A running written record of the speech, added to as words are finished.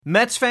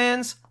Mets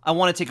fans, I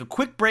want to take a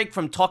quick break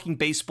from talking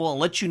baseball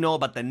and let you know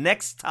about the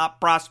next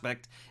top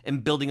prospect in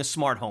building a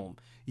smart home.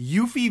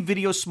 Eufy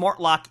Video Smart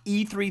Lock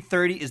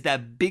E330 is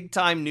that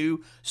big-time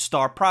new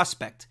star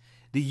prospect.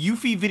 The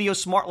Eufy Video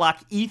Smart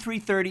Lock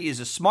E330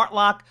 is a smart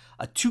lock,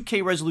 a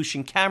 2K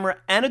resolution camera,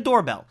 and a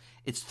doorbell.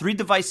 It's 3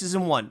 devices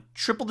in one,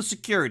 triple the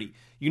security.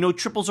 You know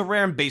triples are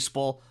rare in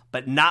baseball,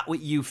 but not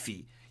with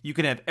Eufy. You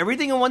can have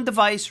everything in one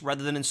device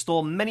rather than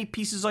install many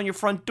pieces on your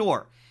front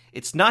door.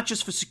 It's not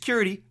just for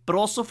security, but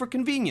also for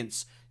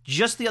convenience.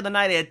 Just the other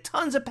night, I had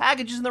tons of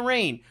packages in the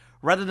rain.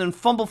 Rather than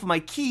fumble for my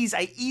keys,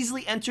 I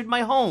easily entered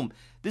my home.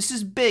 This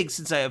is big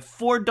since I have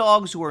 4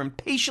 dogs who are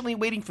impatiently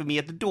waiting for me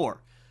at the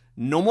door.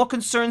 No more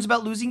concerns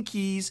about losing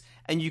keys,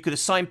 and you could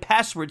assign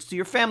passwords to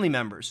your family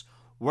members.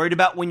 Worried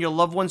about when your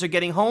loved ones are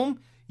getting home?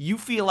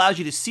 Eufy allows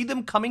you to see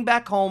them coming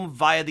back home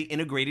via the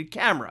integrated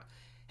camera.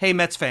 Hey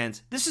Mets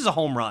fans, this is a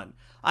home run.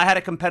 I had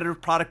a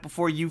competitive product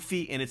before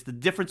Eufy, and it's the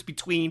difference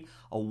between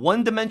a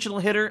one-dimensional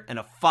hitter and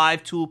a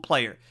 5-tool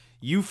player.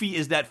 Eufy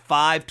is that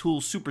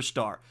 5-tool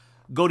superstar.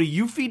 Go to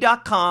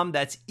eufy.com,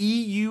 that's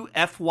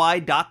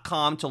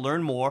EUFY.com to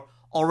learn more.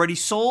 Already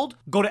sold?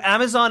 Go to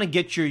Amazon and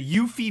get your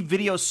Eufy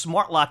Video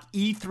Smart Lock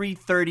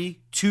E330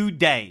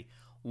 today.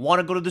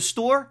 Want to go to the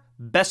store?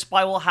 Best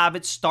Buy will have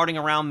it starting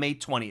around May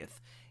 20th.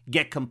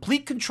 Get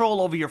complete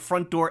control over your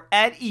front door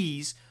at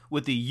ease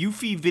with the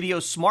Eufy Video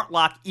Smart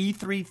Lock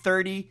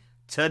E330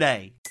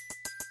 today.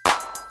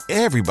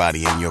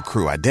 Everybody in your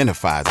crew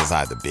identifies as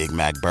either Big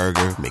Mac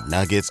Burger,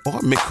 McNuggets,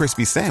 or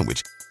McCrispy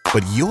Sandwich.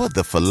 But you're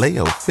the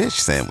Filet-O-Fish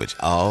Sandwich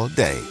all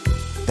day.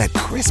 That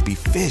crispy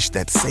fish,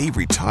 that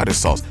savory tartar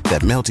sauce,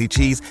 that melty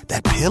cheese,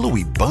 that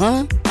pillowy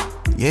bun.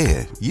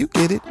 Yeah, you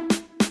get it.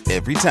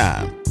 Every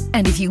time.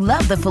 And if you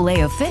love the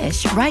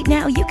Filet-O-Fish, right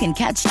now you can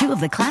catch 2 of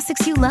the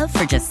classics you love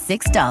for just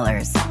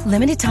 $6.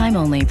 Limited time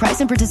only. Price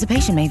and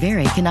participation may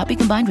vary. Cannot be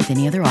combined with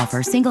any other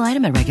offer. Single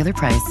item at regular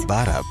price.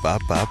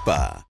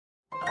 Ba-da-ba-ba-ba.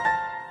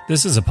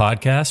 This is a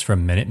podcast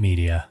from Minute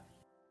Media.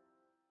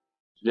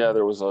 Yeah,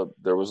 there was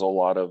a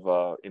lot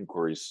of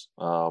inquiries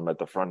at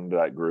the front of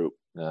that group.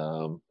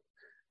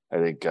 I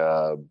think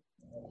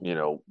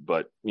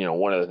but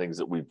one of the things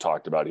that we've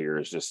talked about here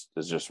is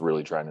just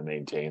really trying to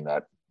maintain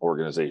that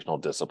organizational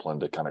discipline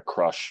to kind of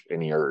crush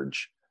any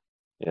urge,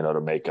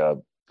 to make a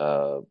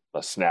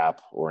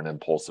snap or an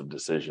impulsive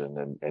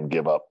decision and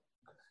give up,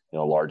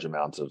 large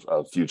amounts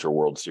of future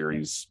World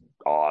Series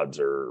odds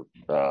or,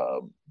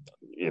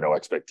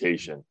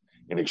 expectation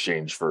in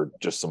exchange for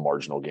just some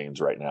marginal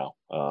gains right now.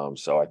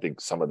 So I think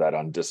some of that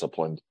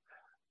undisciplined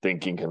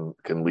thinking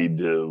can lead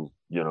to,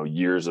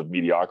 years of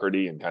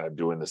mediocrity and kind of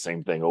doing the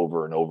same thing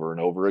over and over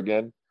and over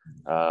again.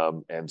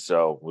 And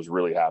so was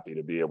really happy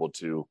to be able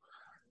to,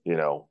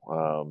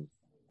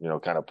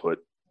 kind of put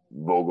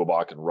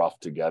Vogelbach and Ruff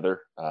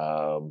together.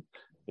 And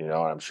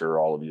I'm sure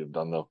all of you have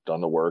done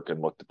the work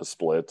and looked at the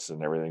splits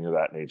and everything of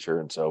that nature.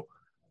 And so,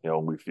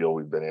 we feel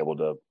we've been able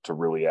to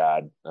really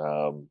add,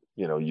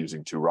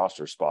 using 2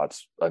 roster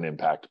spots, an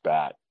impact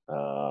bat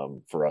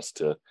for us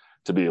to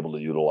be able to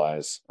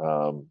utilize.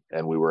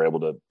 And we were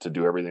able to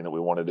do everything that we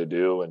wanted to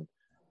do and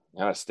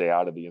kind of stay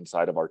out of the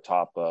inside of our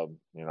top,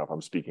 if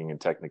I'm speaking in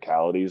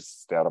technicalities,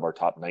 stay out of our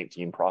top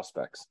 19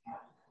 prospects.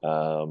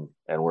 And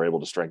we're able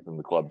to strengthen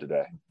the club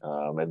today.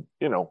 And,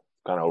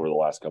 kind of over the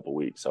last couple of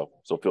weeks. So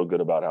feel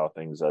good about how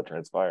things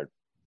transpired.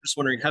 Just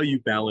wondering how you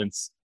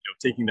balance,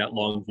 taking that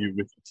long view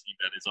with a team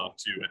that is off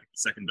to, I think, the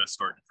second best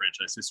start in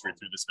franchise history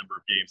through this number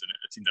of games, and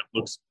a team that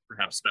looks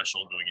perhaps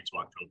special going into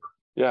October.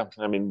 Yeah.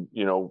 I mean,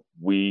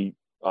 we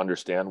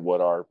understand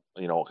what our,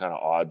 kind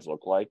of odds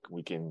look like.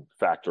 We can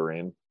factor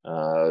in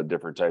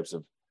different types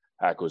of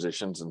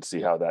acquisitions and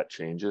see how that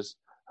changes.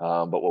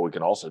 But what we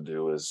can also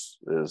do is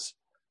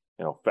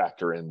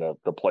factor in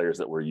the players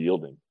that we're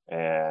yielding,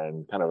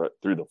 and kind of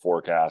through the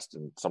forecast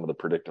and some of the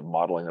predictive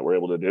modeling that we're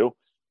able to do,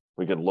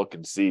 we can look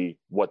and see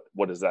what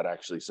does that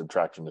actually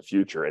subtract from the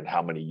future, and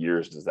how many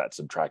years does that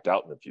subtract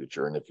out in the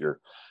future. And if you're,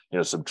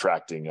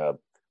 subtracting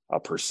a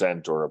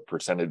percent or a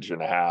percentage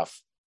and a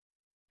half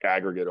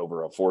aggregate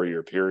over a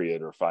 4-year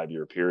period or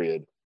 5-year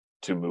period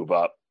to move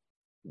up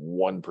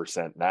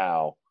 1%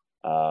 now,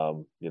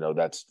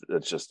 that's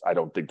just, I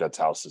don't think that's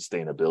how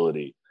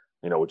sustainability,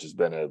 which has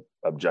been an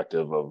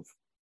objective of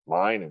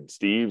mine and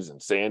Steve's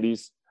and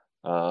Sandy's,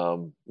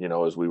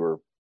 as we were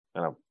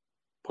kind of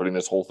putting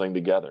this whole thing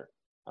together,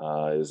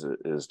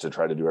 is to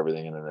try to do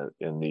everything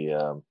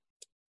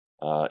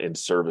in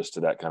service to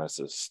that kind of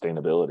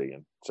sustainability.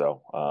 And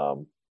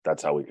so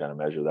that's how we kind of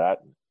measure that.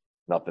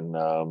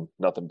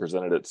 Nothing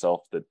presented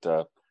itself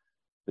that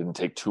didn't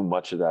take too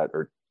much of that,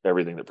 or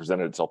everything that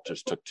presented itself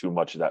just took too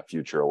much of that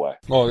future away.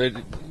 Well,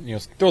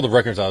 throw the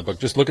records out of the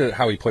book. Just look at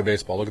how we play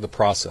baseball. Look at the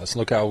process.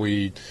 Look at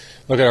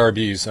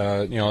RBs.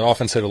 The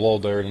offense hit a lull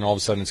there, and all of a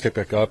sudden it's kicked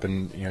back up,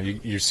 and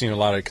you're seeing a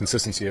lot of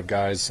consistency of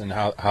guys and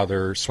how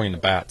they're swinging the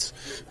bats.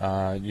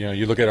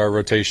 You look at our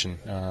rotation.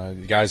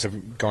 The guys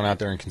have gone out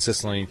there and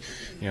consistently,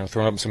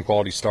 thrown up some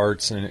quality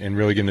starts and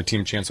really giving the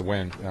team a chance to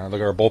win. Look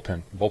at our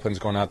bullpen. Bullpen's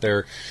going out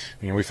there.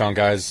 We found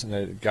guys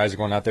are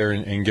going out there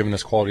and giving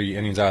us quality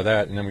innings out of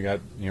that, and then we got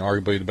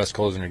arguably the best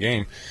closer in the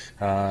game,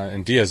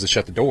 and Diaz to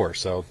shut the door.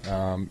 So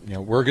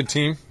we're a good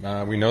team.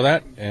 We know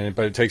that,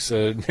 but it takes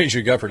a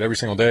major effort every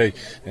single day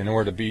in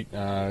order to beat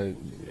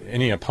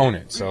any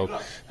opponent. So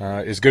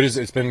as good as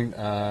it's been,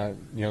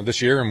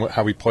 this year and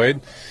how we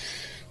played,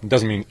 it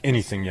doesn't mean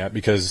anything yet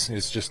because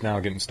it's just now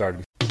getting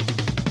started.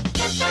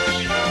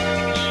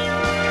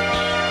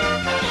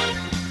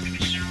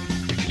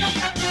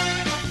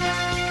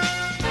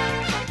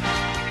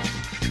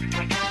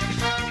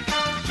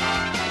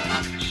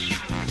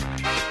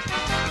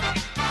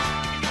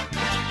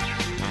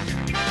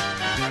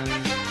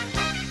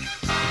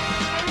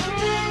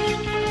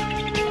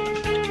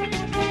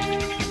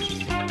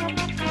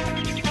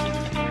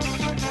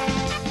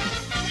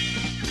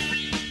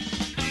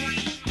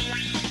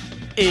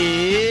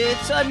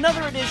 It's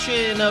another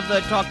edition of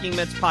the Talking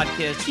Mets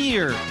podcast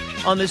here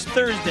on this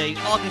Thursday,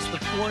 August the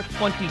 4th,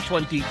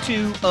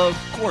 2022. Of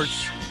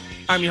course,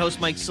 I'm your host,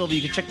 Mike Silva.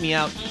 You can check me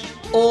out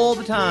all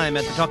the time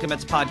at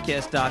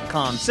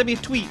thetalkingmetspodcast.com. Send me a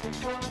tweet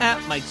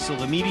at Mike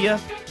Silva Media,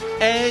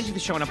 and you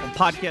can show up on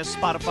Podcast,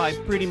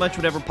 Spotify, pretty much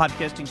whatever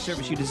podcasting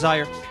service you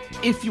desire.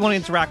 If you want to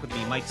interact with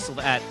me, Mike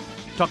Silva at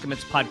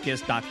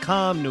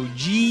talkingmetspodcast.com. No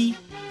G,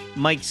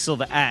 Mike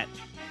Silva at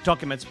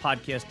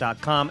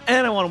talkingmetspodcast.com.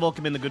 And I want to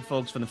welcome in the good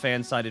folks from the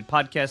Fan-Sided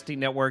Podcasting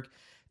Network,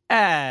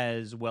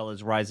 as well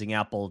as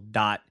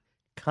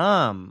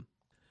risingapple.com.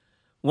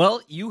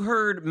 Well, you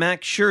heard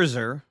Max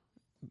Scherzer.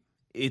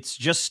 It's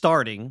just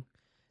starting.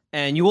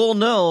 And you all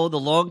know, the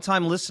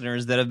longtime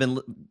listeners that have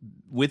been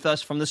with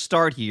us from the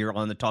start here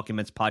on the Talking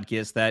Mets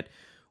podcast, that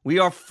we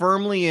are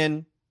firmly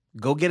in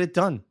go get it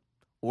done,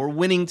 or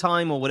winning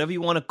time, or whatever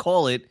you want to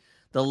call it,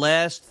 the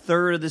last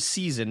third of the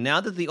season.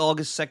 Now that the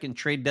August 2nd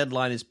trade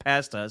deadline is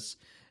past us,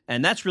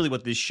 and that's really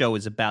what this show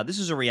is about. This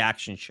is a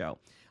reaction show.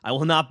 I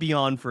will not be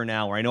on for an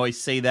hour. I know I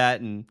say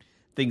that and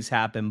things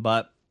happen,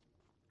 but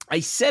I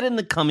said in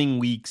the coming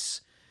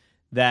weeks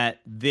that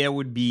there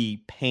would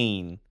be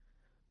pain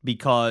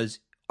because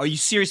are you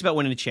serious about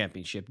winning a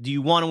championship? Do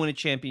you want to win a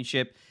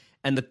championship?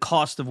 And the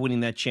cost of winning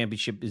that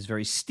championship is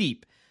very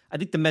steep. I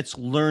think the Mets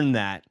learned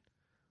that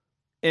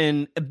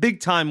in a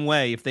big-time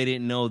way if they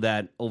didn't know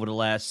that over the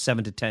last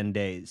 7 to 10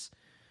 days.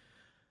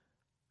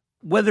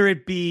 Whether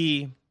it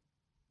be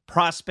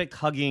prospect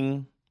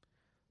hugging,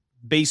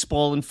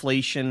 baseball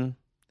inflation,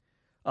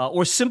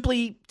 or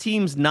simply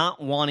teams not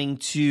wanting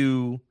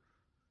to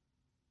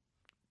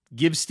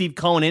give Steve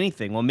Cohen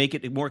anything or make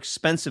it more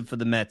expensive for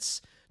the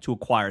Mets to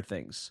acquire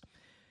things.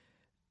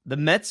 The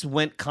Mets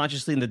went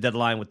consciously in the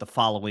deadline with the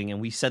following,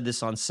 and we said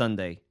this on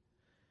Sunday,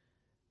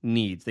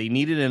 needs. They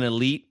needed an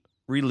elite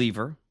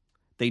reliever.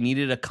 They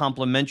needed a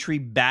complimentary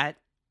bat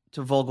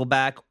to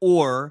Vogelbach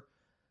or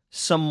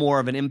some more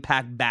of an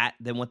impact bat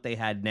than what they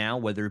had now,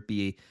 whether it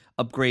be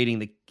upgrading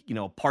the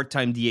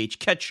part-time DH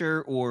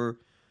catcher or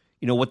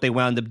what they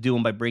wound up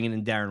doing by bringing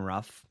in Darren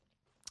Ruff.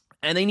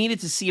 And they needed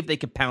to see if they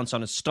could pounce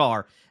on a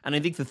star. And I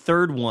think the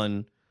third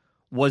one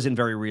wasn't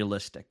very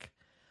realistic.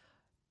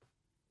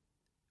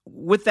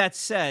 With that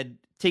said,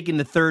 taking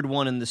the third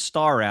one and the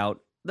star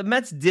out, the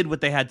Mets did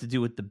what they had to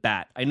do with the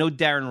bat. I know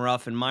Darren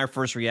Ruff, and my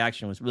first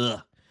reaction was,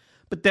 ugh.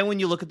 But then when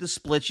you look at the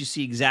splits, you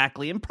see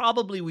exactly, and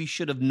probably we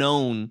should have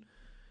known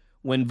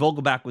when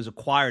Vogelbach was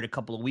acquired a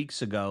couple of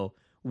weeks ago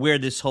where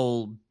this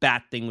whole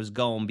bat thing was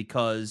going,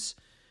 because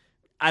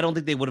I don't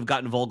think they would have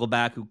gotten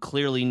Vogelbach, who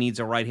clearly needs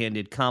a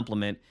right-handed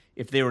complement,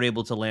 if they were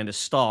able to land a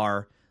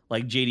star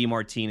like JD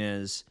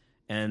Martinez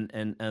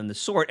and the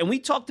sort. And we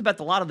talked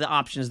about a lot of the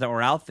options that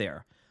were out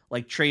there,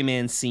 like Trey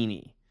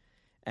Mancini,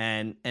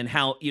 and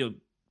how,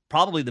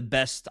 probably the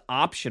best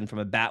option from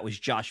a bat was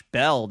Josh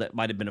Bell that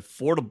might have been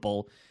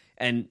affordable.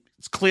 And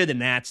it's clear the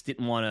Nats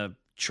didn't want to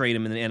trade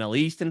him in the NL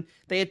East, and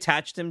they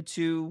attached him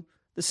to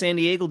the San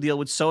Diego deal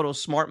with Soto.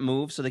 Smart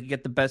move, so they could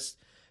get the best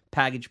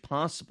package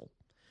possible.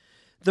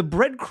 The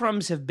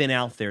breadcrumbs have been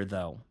out there,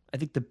 though. I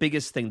think the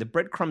biggest thing, the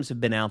breadcrumbs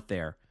have been out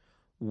there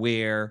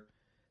where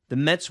the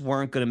Mets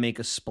weren't going to make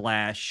a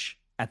splash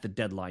at the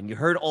deadline. You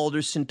heard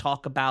Alderson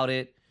talk about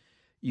it.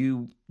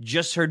 You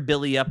just heard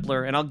Billy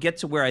Epler, and I'll get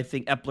to where I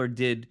think Epler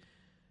did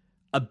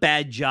a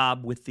bad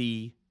job with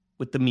the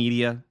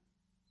media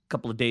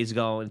couple of days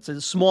ago. It's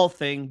a small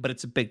thing, but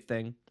it's a big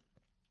thing.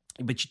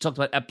 But you talked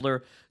about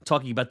Epler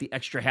talking about the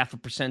extra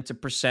 0.5% to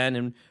percent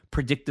and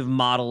predictive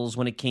models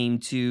when it came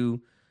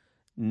to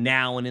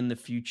now and in the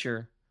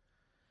future.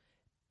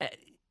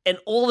 And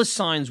all the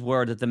signs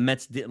were that the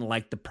Mets didn't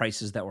like the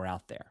prices that were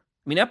out there.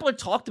 I mean, Epler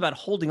talked about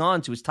holding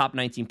on to his top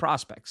 19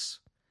 prospects.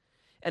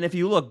 And if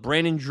you look,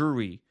 Brandon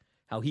Drury,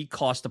 how he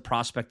cost a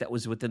prospect that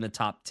was within the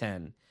top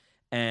 10.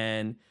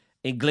 And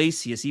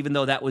Iglesias, even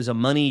though that was a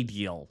money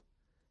deal,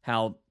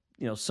 how,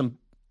 some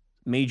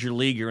major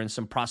leaguer and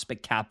some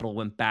prospect capital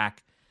went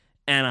back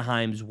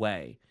Anaheim's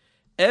way.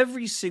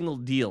 Every single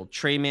deal,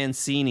 Trey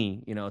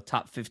Mancini,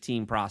 top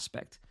 15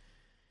 prospect.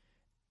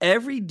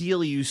 Every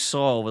deal you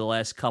saw over the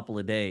last couple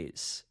of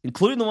days,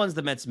 including the ones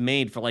the Mets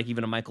made for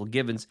even a Michael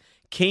Givens,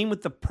 came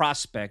with the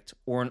prospect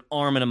or an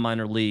arm in the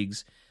minor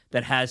leagues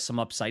that has some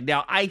upside.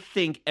 Now, I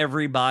think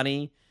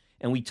everybody,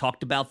 and we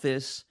talked about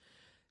this,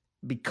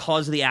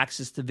 because of the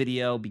access to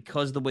video,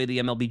 because of the way the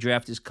MLB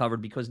draft is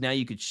covered, because now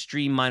you could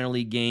stream minor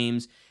league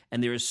games,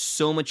 and there is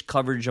so much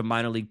coverage of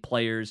minor league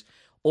players,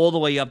 all the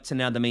way up to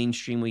now the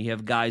mainstream where you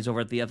have guys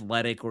over at The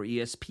Athletic or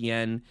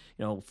ESPN,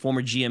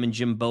 former GM and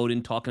Jim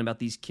Bowden talking about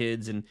these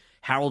kids, and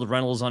Harold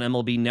Reynolds on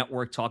MLB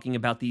Network talking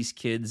about these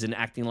kids and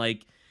acting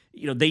like,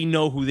 they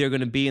know who they're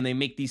going to be, and they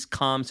make these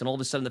comps, and all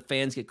of a sudden the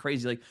fans get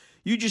crazy. Like,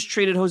 you just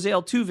traded Jose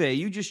Altuve,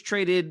 you just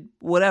traded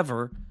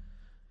whatever.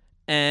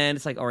 And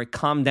it's like, all right,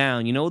 calm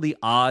down. The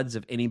odds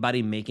of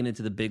anybody making it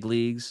to the big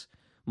leagues,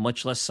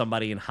 much less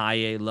somebody in high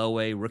A, low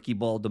A, rookie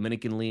ball,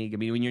 Dominican League. I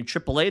mean, when you're in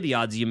AAA, the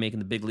odds of you making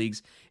the big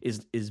leagues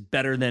is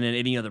better than at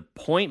any other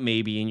point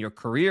maybe in your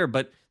career,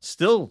 but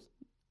still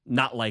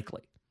not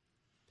likely.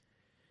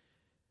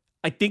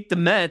 I think the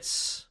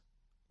Mets,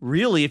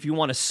 really, if you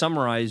want to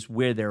summarize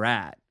where they're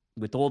at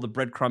with all the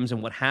breadcrumbs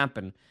and what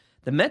happened,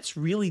 the Mets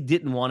really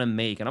didn't want to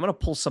make, and I'm going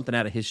to pull something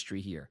out of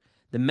history here,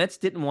 the Mets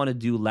didn't want to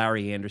do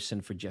Larry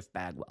Anderson for Jeff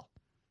Bagwell.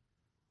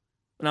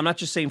 And I'm not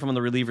just saying from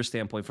the reliever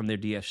standpoint, from their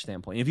DH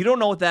standpoint. If you don't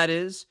know what that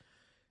is,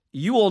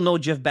 you all know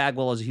Jeff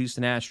Bagwell as a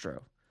Houston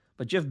Astro.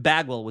 But Jeff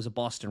Bagwell was a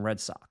Boston Red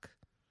Sox,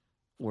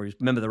 or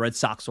remember the Red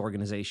Sox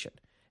organization.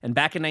 And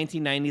back in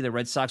 1990, the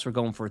Red Sox were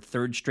going for a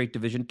third straight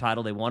division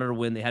title. They wanted to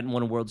win. They hadn't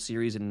won a World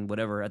Series in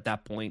whatever, at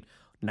that point,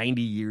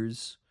 90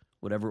 years,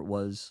 whatever it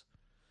was.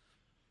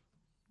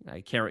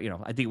 I can't,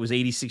 I think it was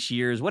 86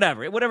 years,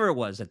 whatever it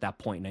was at that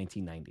point,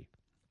 1990.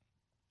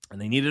 And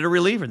they needed a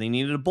reliever. They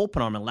needed a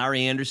bullpen arm. And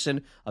Larry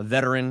Anderson, a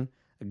veteran,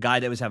 a guy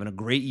that was having a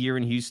great year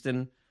in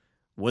Houston,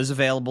 was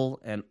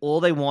available. And all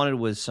they wanted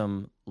was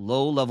some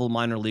low-level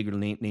minor leaguer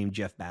named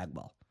Jeff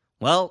Bagwell.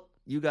 Well,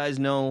 you guys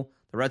know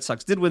the Red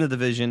Sox did win the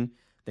division.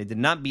 They did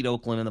not beat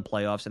Oakland in the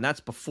playoffs, and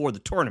that's before the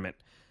tournament.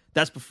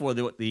 That's before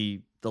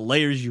the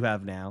layers you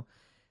have now.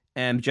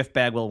 And Jeff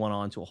Bagwell went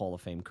on to a Hall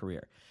of Fame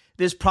career.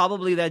 There's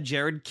probably that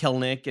Jared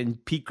Kelenic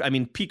and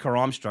Pete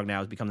Armstrong now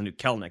has become the new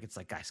Kelenic. It's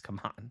like, guys, come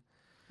on.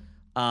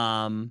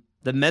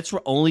 The Mets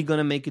were only going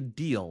to make a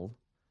deal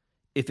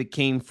if it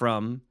came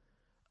from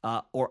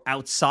or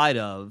outside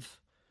of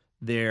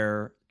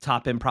their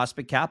top-end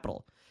prospect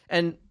capital.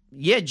 And,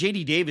 yeah,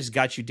 J.D. Davis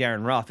got you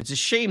Darren Ruff. It's a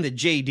shame that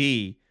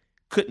J.D.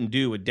 couldn't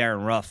do what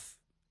Darren Ruff,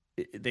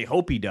 they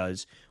hope he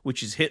does,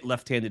 which is hit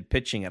left-handed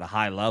pitching at a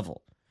high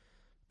level.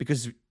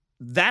 Because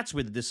that's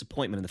where the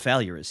disappointment and the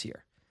failure is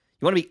here.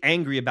 You want to be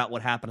angry about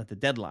what happened at the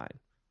deadline.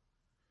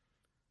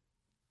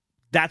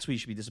 That's where you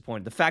should be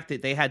disappointed. The fact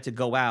that they had to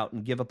go out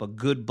and give up a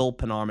good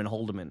bullpen arm in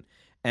Holderman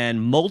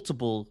and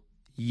multiple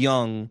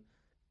young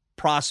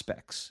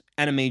prospects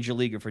and a major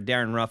leaguer for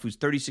Darren Ruff, who's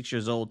 36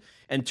 years old,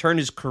 and turned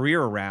his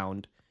career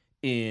around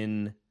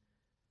in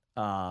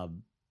the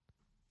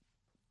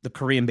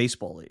Korean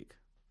Baseball League.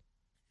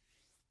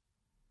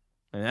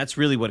 And that's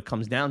really what it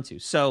comes down to.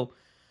 So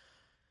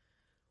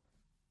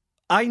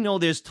I know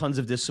there's tons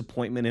of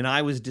disappointment, and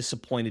I was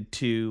disappointed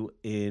too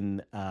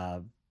in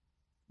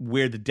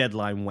where the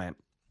deadline went.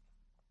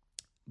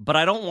 But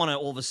I don't want to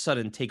all of a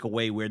sudden take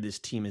away where this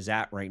team is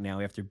at right now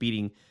after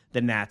beating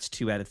the Nats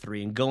 2 out of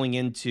 3 and going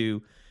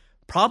into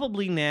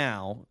probably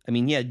now. I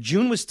mean, yeah,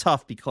 June was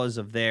tough because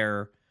of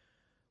their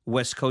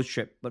West Coast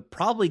trip, but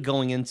probably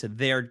going into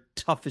their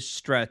toughest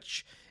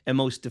stretch and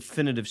most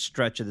definitive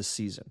stretch of the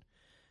season.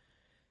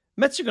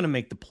 Mets are going to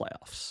make the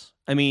playoffs.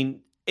 I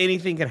mean,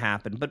 anything can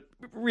happen, but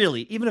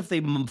really, even if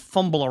they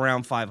fumble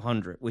around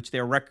 500, which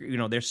their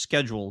record, their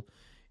schedule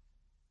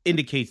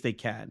indicates they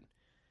can.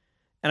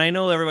 And I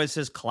know everybody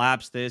says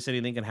collapse this,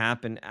 anything can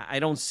happen. I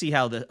don't see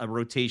how a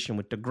rotation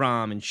with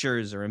DeGrom and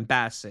Scherzer and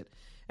Bassett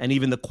and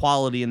even the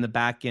quality in the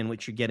back end,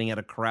 which you're getting out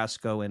of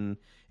Carrasco and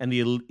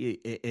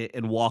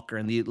Walker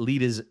and the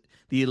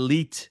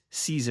elite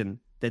season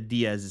that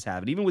Diaz is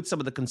having, even with some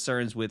of the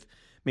concerns with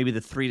maybe the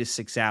 3 to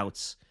 6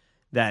 outs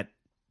that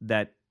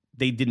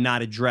they did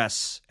not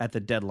address at the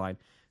deadline,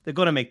 they're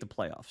going to make the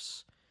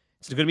playoffs.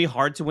 It's going to be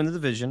hard to win the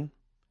division.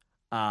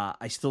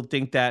 I still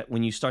think that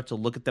when you start to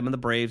look at them and the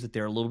Braves, that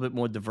they're a little bit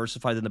more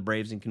diversified than the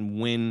Braves and can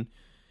win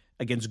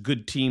against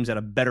good teams at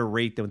a better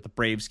rate than what the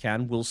Braves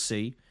can. We'll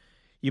see.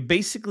 You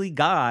basically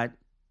got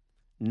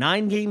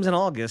 9 games in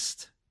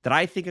August that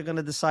I think are going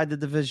to decide the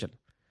division.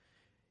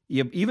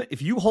 Even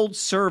if you hold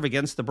serve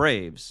against the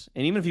Braves,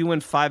 and even if you win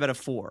 5 out of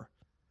 4,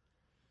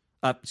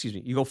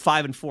 you go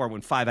 5-4 and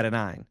win 5 out of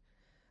 9,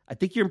 I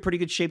think you're in pretty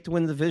good shape to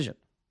win the division.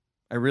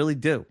 I really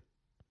do.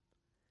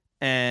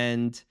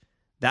 And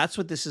that's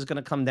what this is going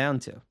to come down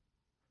to.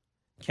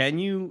 Can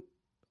you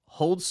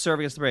hold serve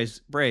against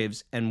the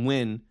Braves and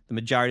win the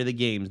majority of the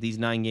games, these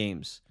 9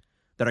 games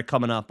that are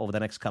coming up over the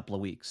next couple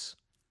of weeks?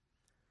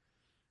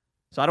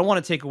 So I don't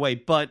want to take away,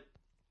 but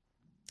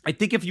I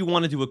think if you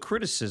want to do a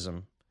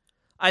criticism,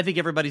 I think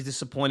everybody's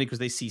disappointed because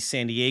they see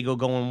San Diego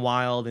going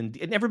wild, and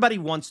everybody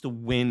wants to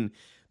win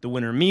the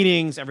winter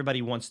meetings.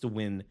 Everybody wants to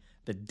win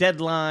the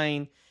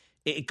deadline.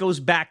 It goes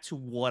back to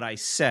what I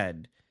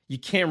said. You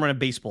can't run a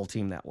baseball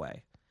team that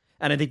way.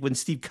 And I think when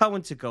Steve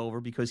Cohen took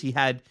over, because he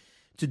had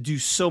to do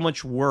so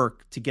much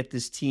work to get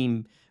this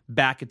team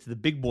back into the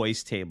big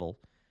boys table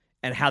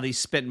and how they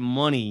spent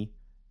money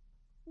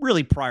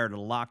really prior to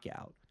the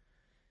lockout.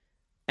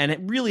 And it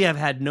really have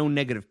had no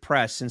negative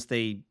press since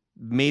they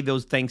made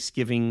those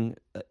Thanksgiving,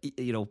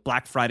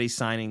 Black Friday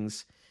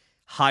signings,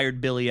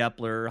 hired Billy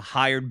Epler,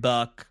 hired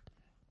Buck,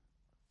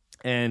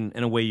 and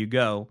away you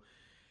go.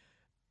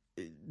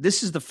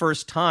 This is the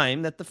first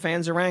time that the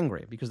fans are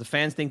angry because the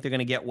fans think they're going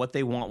to get what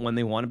they want when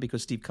they want it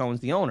because Steve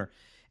Cohen's the owner.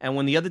 And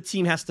when the other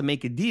team has to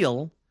make a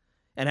deal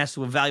and has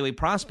to evaluate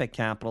prospect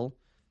capital,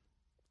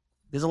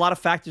 there's a lot of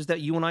factors that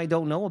you and I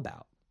don't know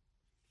about.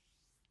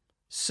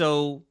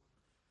 So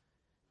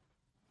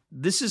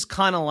this is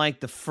kind of like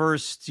the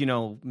first,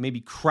 maybe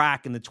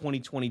crack in the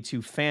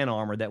 2022 fan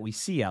armor that we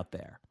see out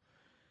there.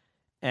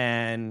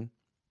 And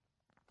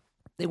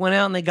they went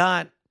out and they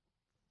got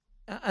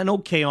an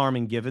okay arm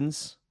in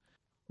Givens.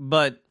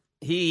 But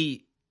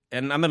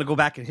and I'm going to go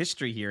back in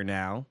history here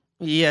now,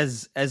 he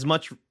has as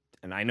much,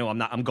 and I know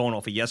I'm going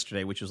off of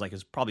yesterday, which was like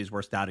probably his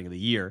worst outing of the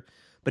year,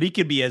 but he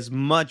could be as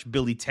much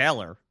Billy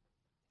Taylor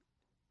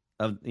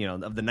of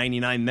the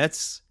 99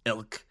 Mets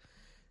ilk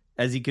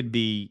as he could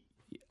be,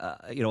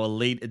 a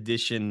late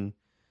edition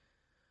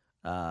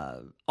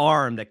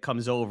arm that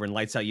comes over and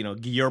lights out,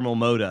 Guillermo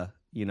Mota,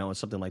 and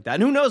something like that.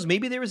 And who knows,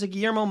 maybe there is a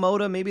Guillermo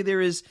Mota, maybe there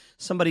is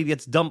somebody that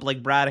gets dumped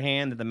like Brad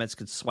Hand that the Mets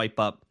could swipe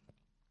up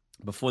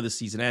before the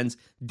season ends.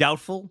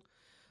 Doubtful,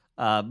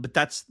 but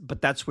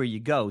that's where you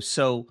go.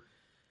 So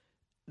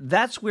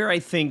that's where I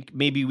think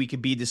maybe we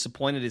could be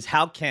disappointed is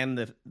how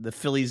can the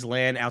Phillies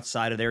land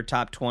outside of their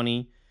top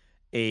 20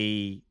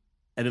 an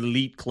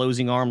elite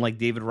closing arm like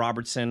David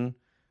Robertson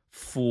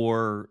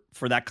for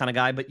that kind of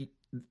guy. But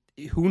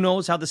who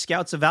knows how the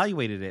scouts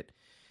evaluated it,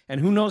 and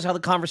who knows how the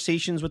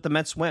conversations with the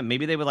Mets went.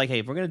 Maybe they were like, hey,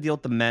 if we're going to deal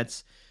with the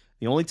Mets,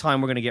 the only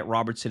time we're going to get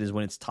Robertson is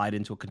when it's tied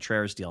into a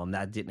Contreras deal, and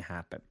that didn't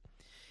happen.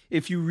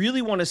 If you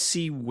really want to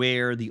see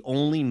where the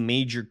only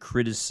major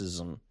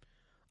criticism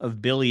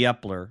of Billy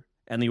Epler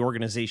and the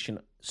organization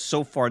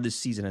so far this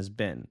season has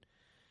been,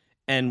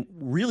 and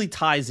really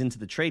ties into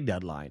the trade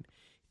deadline,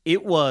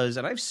 it was,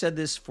 and I've said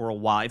this for a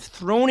while, I've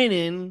thrown it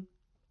in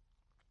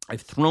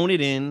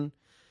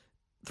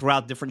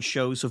throughout different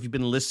shows, so if you've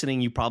been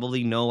listening, you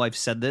probably know I've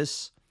said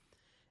this,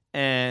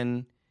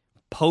 and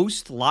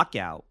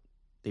post-lockout,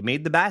 they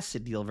made the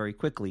Bassett deal very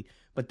quickly,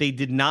 but they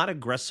did not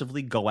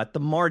aggressively go at the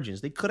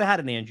margins. They could have had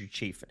an Andrew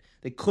Chafin.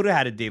 They could have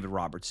had a David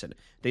Robertson.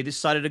 They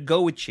decided to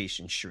go with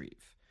Chasen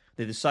Shreve.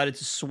 They decided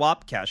to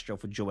swap Castro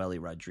for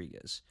Joely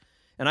Rodriguez.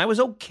 And I was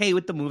okay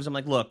with the moves. I'm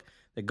like, look,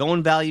 they're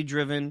going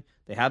value-driven.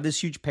 They have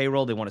this huge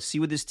payroll. They want to see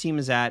where this team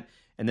is at,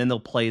 and then they'll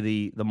play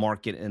the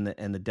market and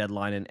the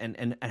deadline.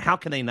 And how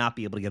can they not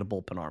be able to get a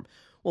bullpen arm?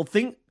 Well,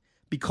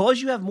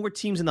 because you have more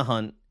teams in the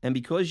hunt, and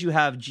because you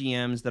have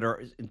GMs that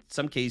are, in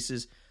some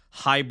cases,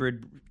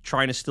 hybrid,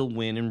 trying to still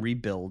win and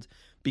rebuild,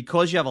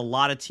 because you have a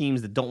lot of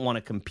teams that don't want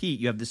to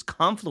compete, you have this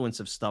confluence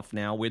of stuff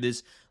now where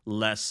there's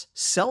less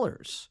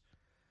sellers.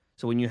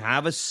 So when you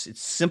have it's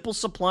simple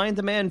supply and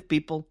demand,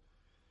 people.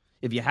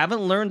 If you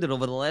haven't learned it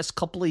over the last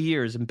couple of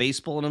years in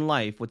baseball and in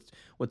life,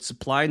 what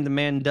supply and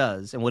demand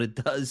does and what it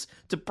does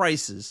to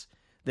prices,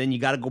 then you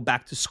got to go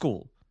back to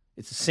school.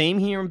 It's the same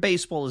here in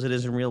baseball as it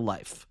is in real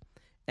life.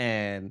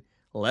 And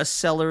less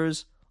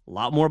sellers, a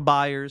lot more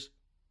buyers,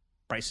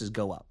 prices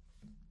go up.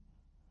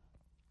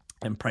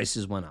 And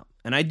prices went up.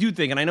 And I do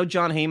think, and I know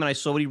John Heyman, I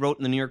saw what he wrote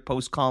in the New York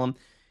Post column,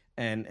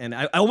 and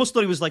I almost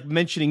thought he was like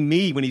mentioning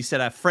me when he said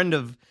a friend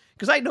of,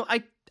 because I know,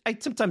 I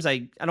sometimes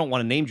I don't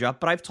want to name drop,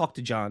 but I've talked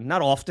to John,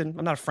 not often,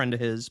 I'm not a friend of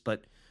his,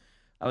 but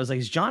I was like,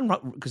 is John,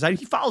 because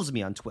he follows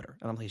me on Twitter,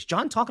 and I'm like, is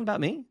John talking about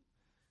me?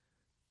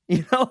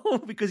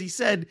 Because he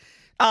said,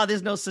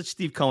 there's no such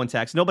Steve Cohen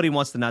tax, nobody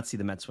wants to not see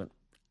the Mets win.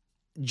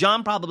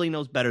 John probably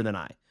knows better than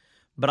I,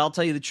 but I'll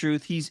tell you the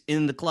truth, he's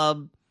in the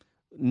club,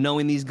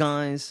 knowing these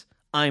guys.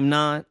 I'm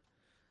not.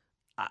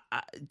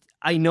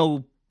 I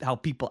know how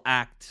people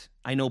act.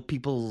 I know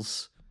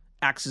people's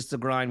axes to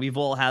grind. We've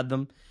all had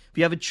them. If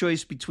you have a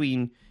choice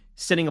between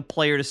sending a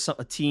player to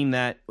a team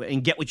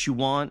and get what you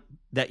want,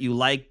 that you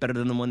like better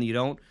than the one that you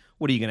don't,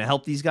 what are you going to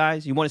help these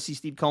guys? You want to see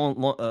Steve Cohen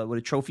with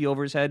a trophy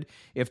over his head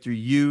after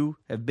you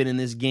have been in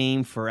this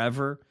game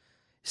forever,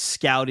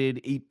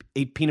 scouted,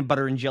 ate peanut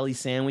butter and jelly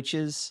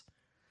sandwiches?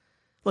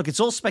 Look, it's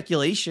all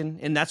speculation,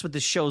 and that's what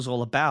this show is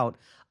all about.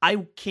 I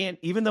can't,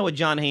 even though a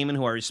John Heyman,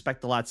 who I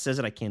respect a lot, says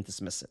it, I can't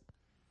dismiss it.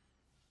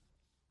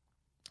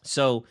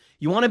 So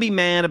you want to be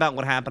mad about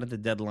what happened at the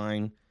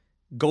deadline,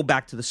 go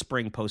back to the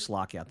spring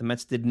post-lockout. The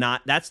Mets did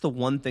not, that's the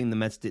one thing the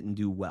Mets didn't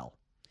do well.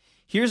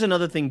 Here's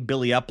another thing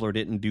Billy Epler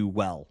didn't do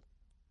well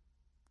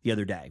the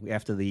other day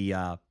after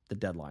the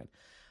deadline.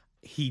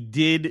 He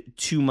did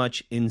too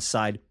much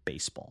inside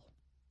baseball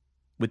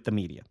with the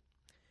media.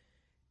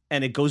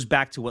 And it goes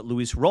back to what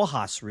Luis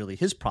Rojas really,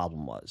 his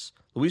problem was.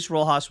 Luis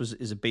Rojas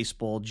is a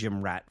baseball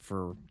gym rat,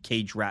 for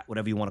cage rat,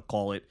 whatever you want to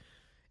call it.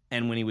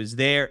 And when he was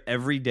there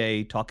every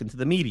day talking to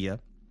the media,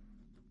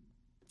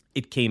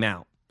 it came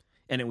out.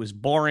 And it was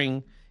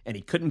boring, and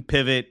he couldn't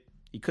pivot.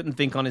 He couldn't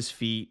think on his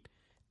feet.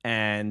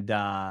 And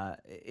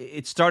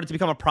it started to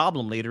become a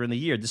problem later in the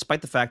year,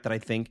 despite the fact that I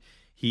think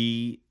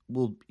he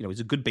will, he's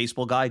a good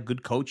baseball guy,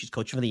 good coach. He's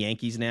coaching for the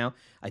Yankees now.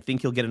 I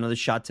think he'll get another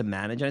shot to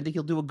manage, and I think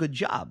he'll do a good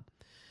job.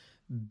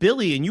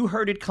 Billy, and you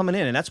heard it coming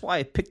in, and that's why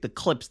I picked the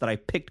clips that I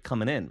picked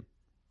coming in.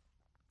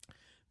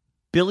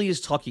 Billy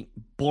is talking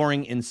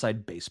boring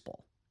inside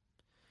baseball.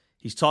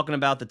 He's talking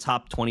about the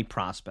top 20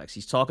 prospects.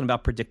 He's talking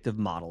about predictive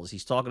models.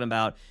 He's talking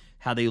about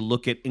how they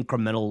look at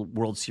incremental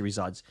World Series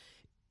odds.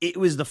 It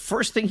was the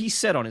first thing he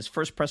said on his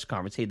first press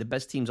conference. Hey, the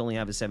best teams only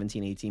have a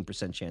 17,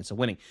 18% chance of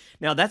winning.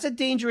 Now, that's a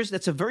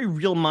very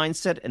real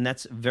mindset, and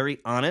that's very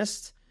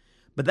honest,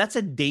 but that's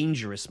a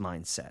dangerous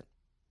mindset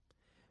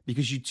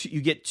because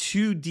you get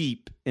too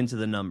deep into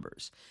the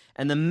numbers.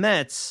 And the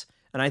Mets,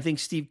 and I think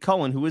Steve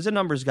Cohen, who is a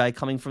numbers guy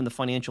coming from the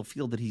financial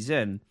field that he's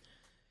in,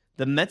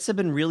 the Mets have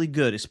been really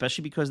good,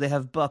 especially because they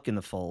have Buck in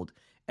the fold,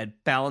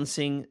 at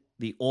balancing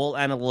the all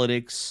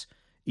analytics,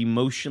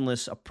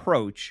 emotionless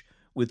approach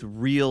with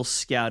real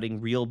scouting,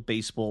 real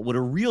baseball, with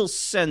a real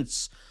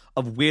sense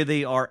of where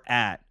they are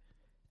at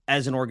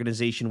as an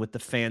organization with the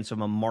fans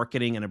from a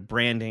marketing and a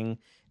branding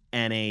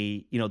and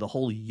the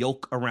whole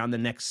yoke around the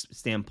neck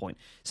standpoint.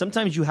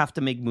 Sometimes you have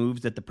to make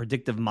moves that the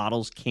predictive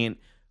models can't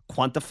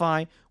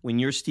quantify. When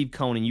you're Steve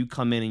Cohen and you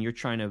come in and you're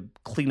trying to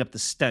clean up the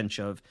stench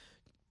of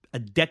a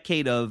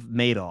decade of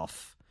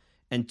Madoff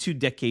and 2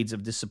 decades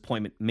of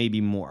disappointment,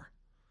 maybe more.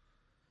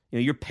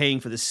 You're paying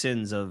for the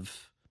sins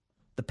of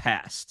the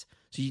past.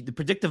 So the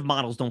predictive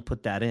models don't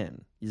put that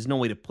in. There's no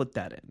way to put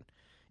that in.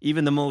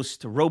 Even the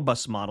most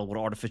robust model with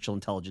artificial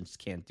intelligence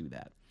can't do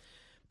that.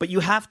 But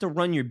you have to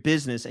run your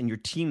business and your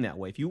team that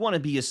way. If you want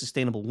to be a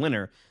sustainable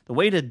winner, the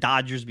way the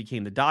Dodgers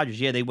became the Dodgers,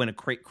 they went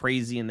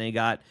crazy and they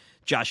got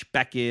Josh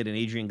Beckett and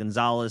Adrian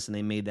Gonzalez and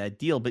they made that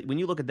deal. But when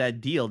you look at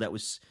that deal that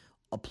was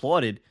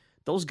applauded,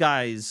 those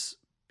guys,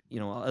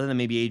 other than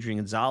maybe Adrian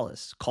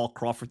Gonzalez, Carl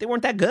Crawford, they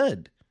weren't that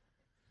good.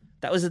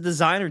 That was a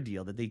designer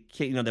deal that they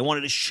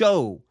wanted to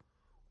show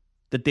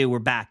that they were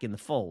back in the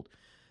fold.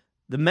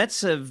 The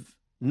Mets have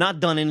not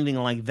done anything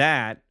like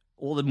that.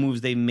 All the moves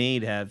they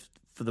made have,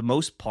 for the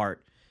most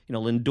part,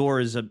 Lindor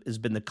has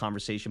been the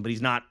conversation, but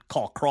he's not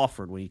Carl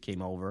Crawford when he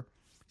came over.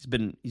 He's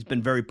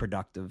been very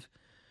productive.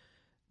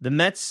 The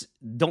Mets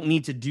don't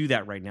need to do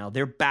that right now.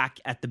 They're back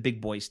at the big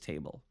boys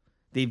table.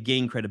 They've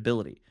gained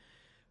credibility.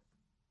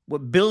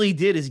 What Billy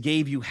did is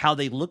gave you how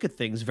they look at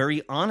things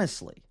very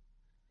honestly.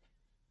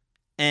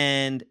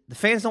 And the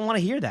fans don't want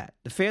to hear that.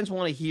 The fans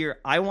want to hear,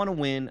 I want to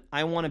win.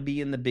 I want to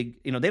be in the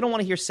big, they don't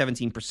want to hear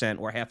 17%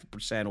 or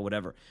 0.5% or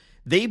whatever.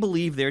 They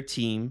believe their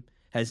team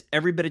has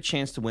every bit of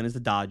chance to win as the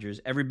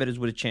Dodgers, every bit as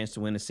with a chance to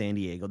win as San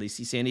Diego. They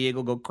see San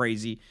Diego go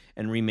crazy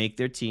and remake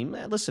their team.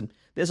 Listen,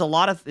 there's a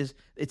lot of this.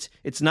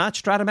 It's not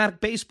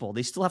Stratomatic baseball.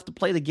 They still have to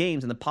play the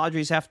games, and the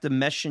Padres have to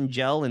mesh and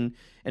gel and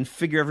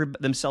figure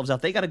themselves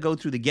out. They got to go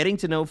through the getting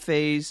to know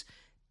phase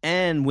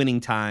and winning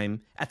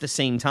time at the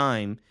same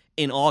time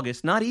in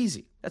August. Not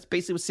easy. That's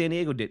basically what San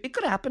Diego did. It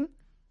could happen,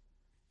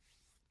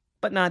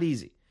 but not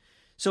easy.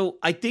 So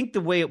I think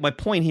my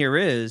point here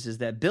is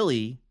that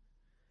Billy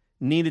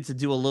needed to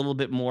do a little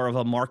bit more of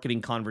a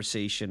marketing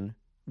conversation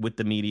with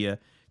the media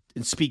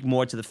and speak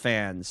more to the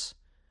fans,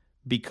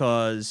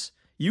 because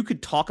you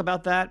could talk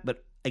about that,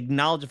 but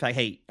acknowledge the fact,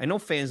 hey, I know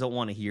fans don't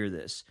want to hear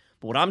this,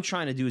 but what I'm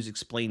trying to do is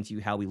explain to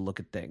you how we look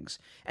at things.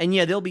 And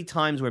there'll be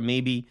times where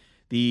maybe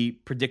the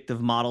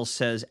predictive model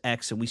says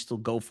X and we still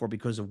go for it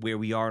because of where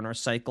we are in our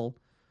cycle.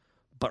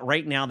 But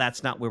right now,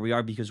 that's not where we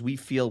are, because we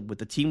feel with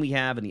the team we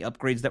have and the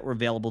upgrades that were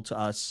available to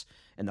us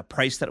and the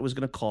price that it was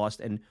going to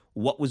cost and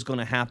what was going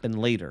to happen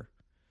later,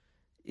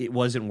 it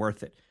wasn't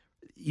worth it.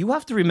 You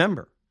have to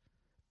remember,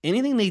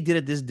 anything they did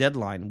at this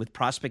deadline with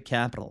prospect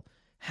capital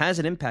has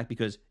an impact,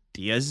 because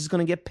Diaz is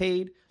going to get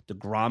paid,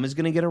 DeGrom is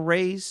going to get a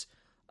raise,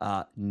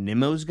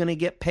 Nimmo's going to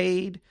get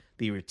paid,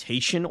 the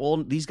rotation,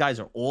 all these guys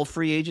are all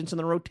free agents in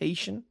the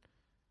rotation.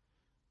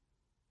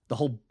 The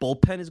whole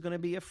bullpen is going to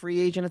be a free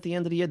agent at the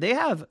end of the year.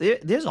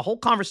 There's a whole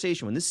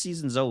conversation when this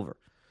season's over.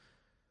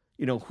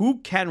 Who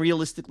can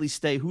realistically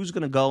stay, who's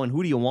going to go, and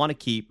who do you want to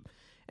keep?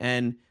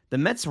 And the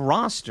Mets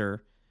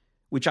roster,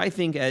 which I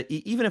think,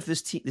 even if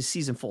this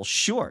season falls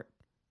short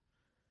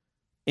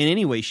in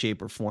any way,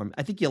 shape, or form,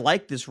 I think you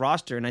like this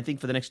roster, and I think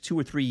for the next 2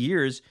 or 3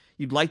 years,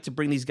 you'd like to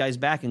bring these guys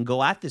back and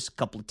go at this a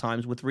couple of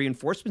times with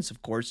reinforcements,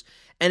 of course,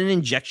 and an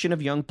injection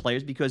of young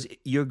players, because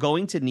you're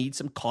going to need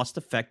some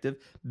cost-effective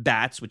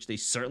bats, which they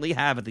certainly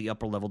have at the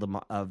upper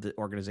level of the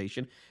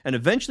organization, and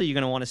eventually you're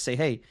going to want to say,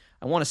 hey,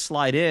 I want to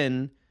slide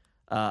in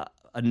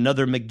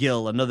another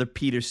McGill, another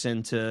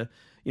Peterson to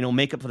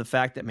make up for the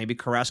fact that maybe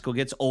Carrasco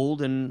gets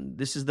old and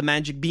this is the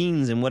magic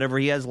beans and whatever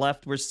he has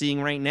left we're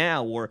seeing right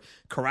now, or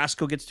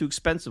Carrasco gets too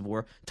expensive,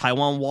 or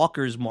Taijuan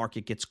Walker's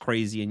market gets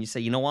crazy and you say,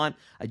 you know what,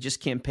 I just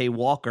can't pay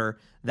Walker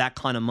that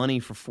kind of money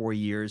for 4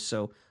 years,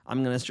 so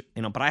I'm going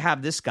to, but I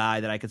have this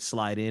guy that I could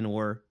slide in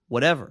or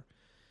whatever.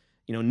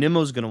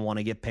 Nimmo's going to want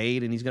to get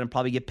paid, and he's going to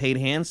probably get paid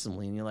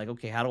handsomely. And you're like,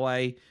 okay, how do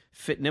I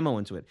fit Nimmo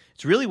into it?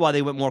 It's really why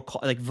they went more,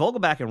 like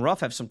Vogelbach and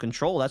Ruff have some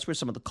control. That's where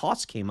some of the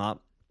costs came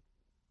up.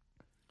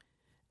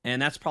 And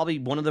that's probably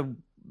one of the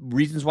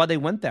reasons why they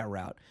went that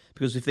route.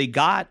 Because if they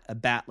got a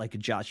bat like a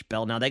Josh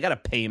Bell, now they got to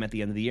pay him at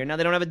the end of the year. Now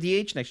they don't have a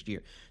DH next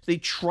year. So they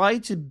try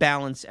to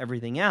balance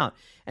everything out.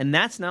 And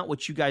that's not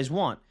what you guys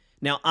want.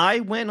 Now,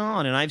 I went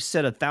on, and I've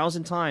said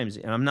 1,000 times,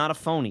 and I'm not a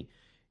phony,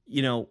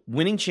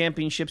 winning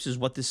championships is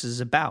what this is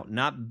about,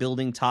 not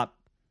building top,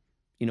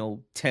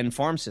 10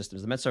 farm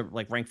systems. The Mets are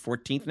ranked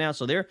 14th now,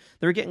 so they're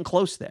getting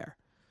close there.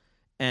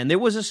 And there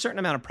was a certain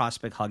amount of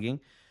prospect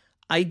hugging.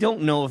 I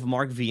don't know if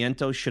Mark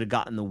Vientos should have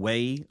gotten in the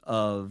way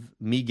of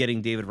me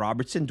getting David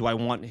Robertson. Do I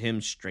want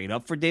him straight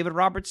up for David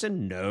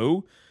Robertson?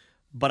 No.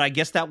 But I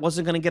guess that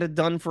wasn't going to get it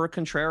done for a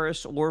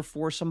Contreras or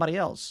for somebody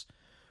else.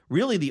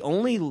 Really, the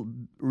only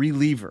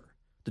reliever,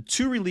 the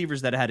two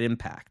relievers that had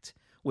impact,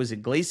 was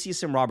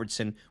Iglesias and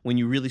Robertson when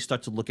you really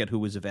start to look at who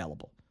was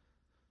available.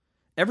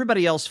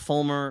 Everybody else,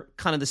 Fulmer,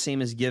 kind of the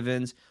same as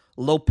Givens.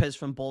 Lopez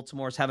from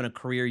Baltimore is having a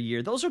career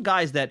year. Those are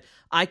guys that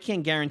I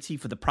can't guarantee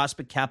for the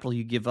prospect capital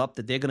you give up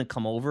that they're going to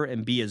come over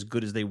and be as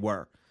good as they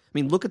were. I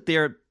mean, look at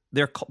their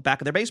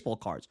back of their baseball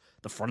cards,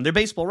 the front of their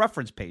baseball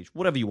reference page,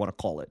 whatever you want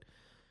to call it.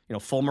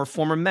 Fulmer,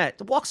 former Met,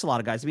 walks a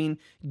lot of guys. I mean,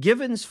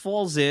 Givens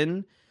falls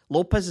in.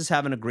 Lopez is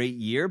having a great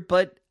year,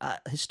 but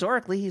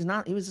historically he's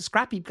not. He was a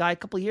scrap heap guy a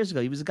couple of years ago.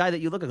 He was a guy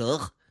that you look at,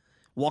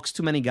 walks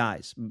too many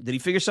guys. Did he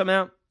figure something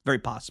out? Very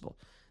possible.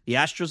 The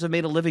Astros have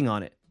made a living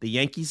on it. The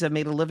Yankees have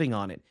made a living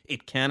on it.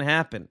 It can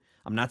happen.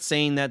 I'm not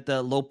saying that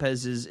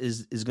Lopez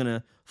is going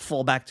to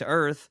fall back to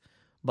earth,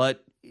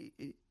 but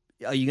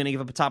are you going to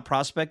give up a top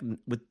prospect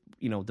with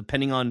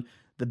depending on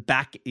the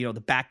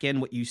back end,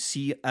 what you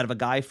see out of a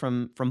guy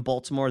from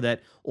Baltimore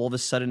that all of a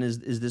sudden is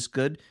this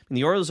good? And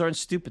the Orioles aren't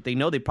stupid. They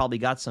know they probably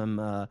got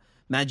some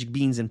magic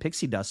beans and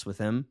pixie dust with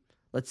him.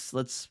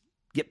 Let's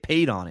get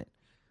paid on it.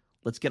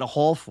 Let's get a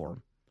haul for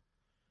him.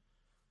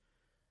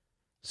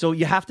 So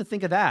you have to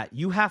think of that.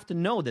 You have to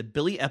know that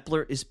Billy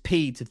Epler is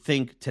paid to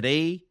think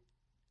today,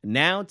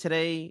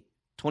 20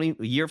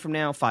 a year from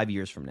now, 5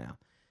 years from now.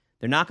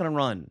 They're not going to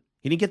run.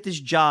 He didn't get this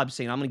job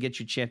saying, I'm going to get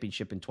you a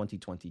championship in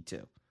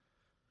 2022.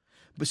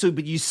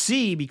 But you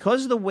see,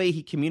 because of the way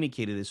he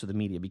communicated this with the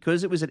media,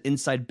 because it was an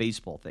inside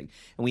baseball thing,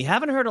 and we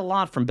haven't heard a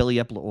lot from Billy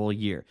Epler all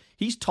year.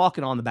 He's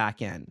talking on the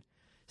back end.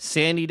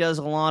 Sandy does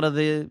a lot of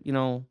the,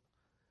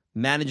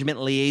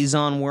 management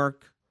liaison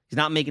work. He's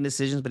not making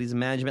decisions, but he's a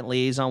management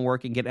liaison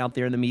work and getting out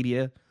there in the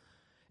media.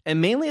 And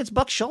mainly it's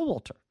Buck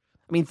Showalter.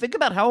 I mean, think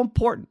about how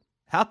important,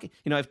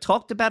 I've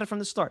talked about it from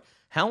the start,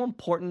 how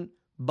important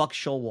Buck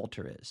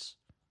Showalter is.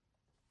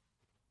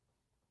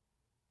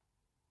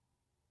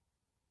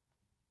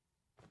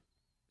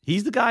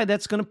 He's the guy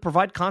that's going to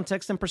provide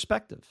context and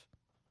perspective.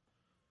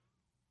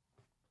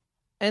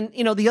 And,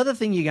 the other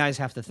thing you guys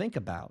have to think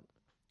about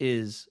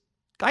is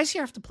guys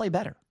here have to play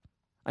better.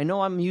 I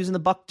know I'm using the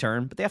Buck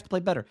term, but they have to play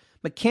better.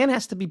 McCann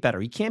has to be better.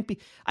 He can't be.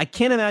 I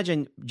can't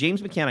imagine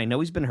James McCann, I know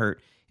he's been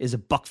hurt, is a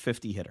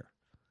 $150 hitter.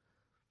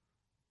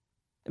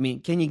 I mean,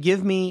 can you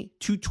give me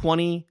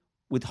 220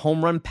 with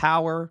home run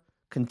power,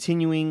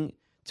 continuing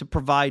to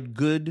provide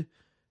good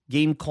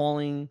game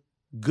calling,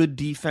 good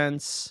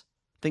defense,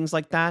 things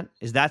like that?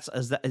 That's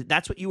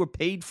what you were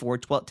paid for,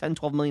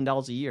 $12 million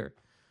a year.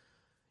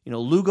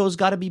 Lugo's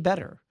got to be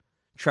better.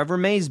 Trevor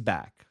May's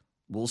back.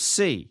 We'll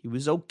see. He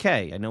was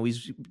okay. I know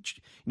he's,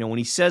 when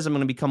he says I'm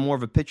going to become more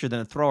of a pitcher than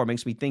a thrower, it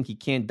makes me think he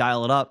can't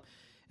dial it up,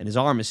 and his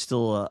arm is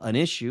still an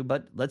issue.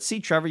 But let's see,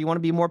 Trevor, you want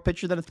to be more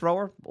pitcher than a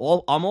thrower?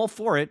 I'm all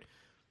for it.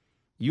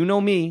 You know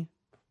me.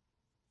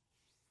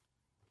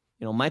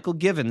 Michael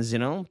Givens,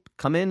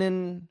 come in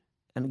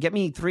and get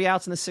me 3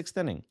 outs in the 6th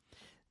inning.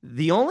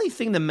 The only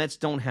thing the Mets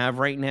don't have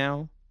right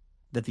now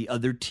that the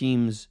other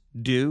teams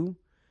do,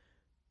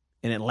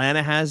 and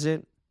Atlanta has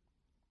it,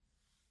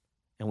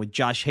 and with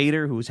Josh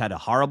Hader, who's had a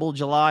horrible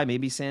July,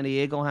 maybe San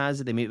Diego has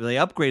it. They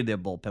upgraded their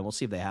bullpen. We'll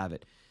see if they have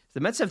it. The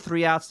Mets have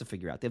 3 outs to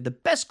figure out. They have the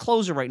best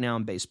closer right now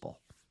in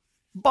baseball,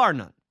 bar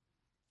none.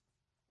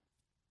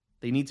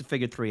 They need to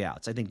figure 3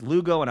 outs. I think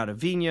Lugo and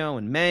Ottavino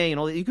and May and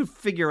all that, you could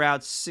figure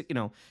out,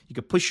 you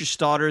could push your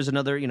starters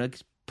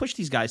push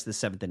these guys to the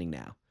 7th inning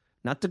now.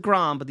 Not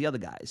DeGrom, but the other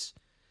guys.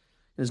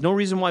 There's no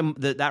reason why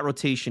that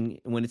rotation,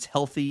 when it's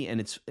healthy and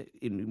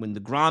when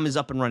DeGrom is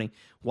up and running,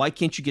 why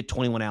can't you get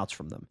 21 outs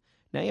from them?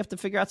 Now you have to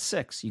figure out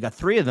 6. You got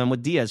 3 of them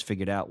with Diaz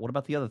figured out. What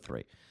about the other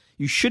 3?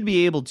 You should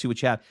be able to, which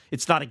have.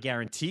 It's not a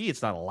guarantee.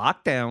 It's not a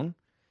lockdown.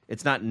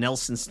 It's not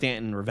Nelson,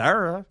 Stanton,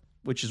 Rivera,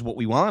 which is what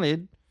we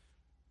wanted.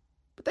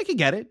 But they could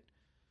get it.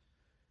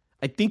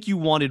 I think you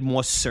wanted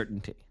more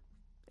certainty,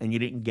 and you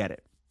didn't get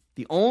it.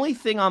 The only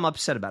thing I'm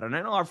upset about, and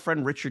I know our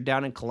friend Richard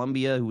down in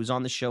Columbia, who was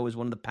on the show as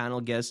one of the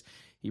panel guests,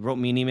 He wrote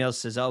me an email,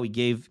 says, oh, he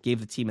gave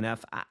the team an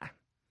F.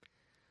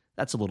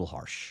 That's a little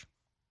harsh.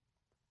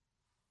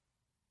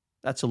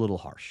 That's a little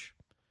harsh.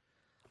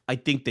 I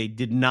think they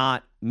did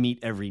not meet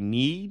every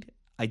need.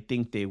 I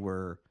think they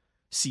were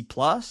C+.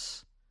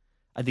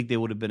 I think they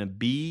would have been a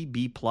B+,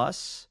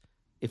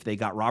 if they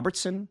got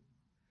Robertson.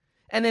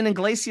 And then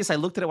Iglesias, I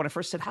looked at it when I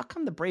first said, how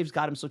come the Braves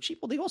got him so cheap?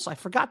 Well, I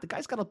forgot, the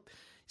guy's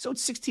he's owed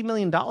 $16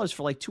 million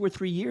for like 2 or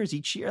 3 years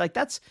each year. Like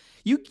that's,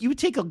 you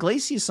take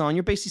Iglesias on,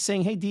 you're basically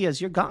saying, hey, Diaz,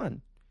 you're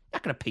gone. You're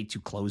not going to pay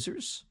 2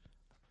 closers.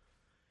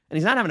 And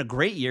he's not having a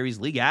great year. He's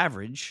league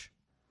average.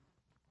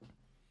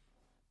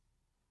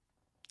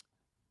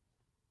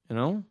 You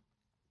know?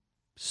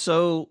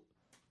 So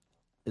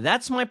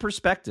that's my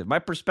perspective. My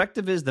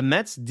perspective is the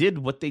Mets did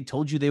what they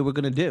told you they were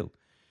going to do.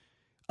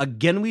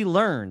 Again, we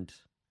learned,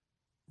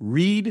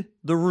 read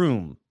the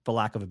room, for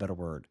lack of a better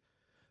word.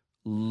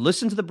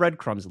 Listen to the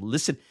breadcrumbs.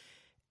 Listen.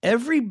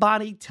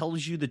 Everybody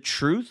tells you the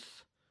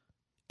truth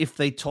if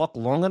they talk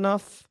long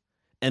enough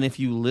and if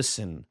you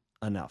listen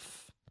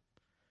enough.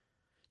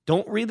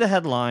 Don't read the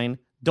headline.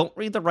 Don't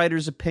read the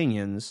writer's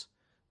opinions.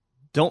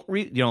 Don't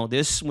read,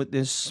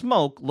 there's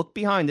smoke. Look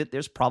behind it.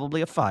 There's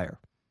probably a fire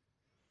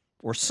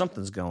or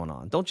something's going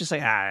on. Don't just say,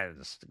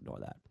 just ignore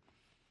that.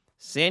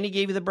 Sandy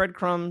gave you the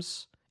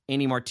breadcrumbs.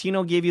 Andy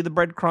Martino gave you the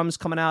breadcrumbs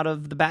coming out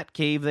of the Bat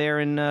Cave there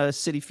in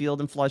Citi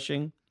Field in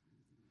Flushing.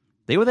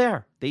 They were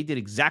there. They did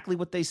exactly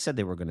what they said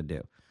they were going to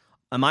do.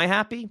 Am I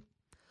happy?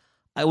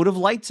 I would have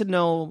liked to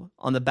know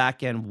on the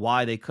back end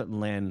why they couldn't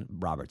land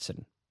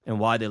Robertson and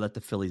why they let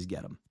the Phillies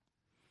get him.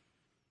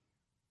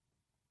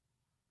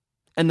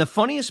 And the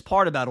funniest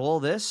part about all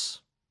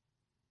this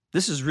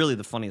is really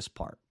the funniest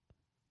part,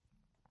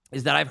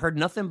 is that I've heard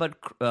nothing but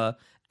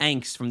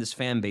angst from this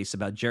fan base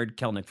about Jared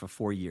Kelenic for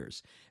 4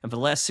 years, and for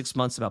the last 6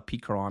 months about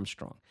Pete Crow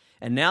Armstrong.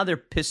 And now they're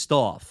pissed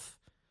off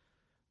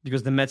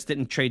because the Mets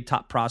didn't trade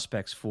top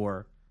prospects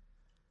for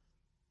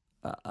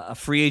a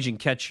free agent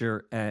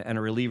catcher and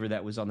a reliever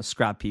that was on the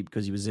scrap heap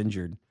because he was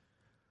injured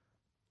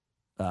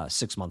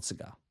 6 months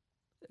ago.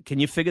 Can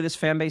you figure this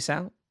fan base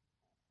out?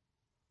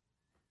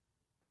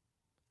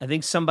 I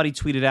think somebody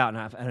tweeted out,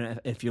 and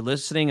if you're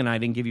listening and I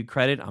didn't give you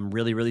credit, I'm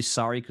really, really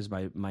sorry because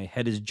my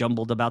head is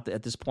jumbled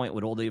at this point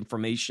with all the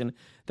information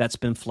that's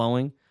been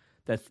flowing,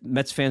 that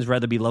Mets fans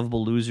rather be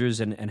lovable losers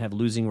and have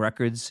losing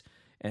records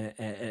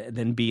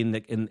than be in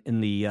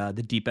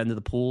the deep end of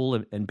the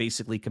pool and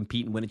basically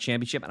compete and win a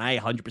championship. And I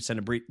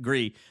 100%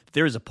 agree that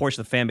there is a portion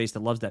of the fan base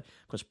that loves that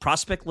because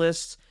prospect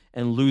lists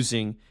and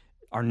losing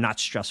are not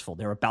stressful.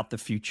 They're about the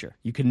future.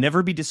 You can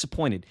never be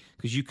disappointed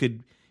because you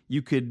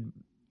could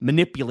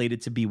manipulate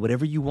it to be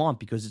whatever you want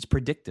because it's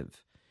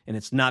predictive and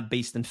it's not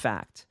based in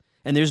fact.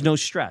 And there's no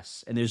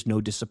stress and there's no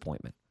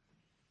disappointment.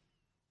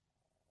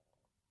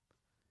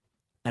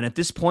 And at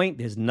this point,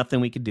 there's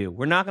nothing we can do.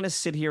 We're not going to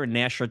sit here and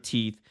gnash our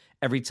teeth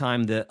every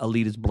time the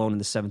elite is blown in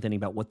the 7th inning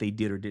about what they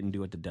did or didn't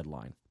do at the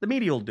deadline. The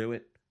media will do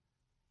it.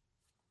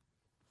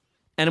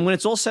 And when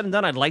it's all said and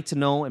done, I'd like to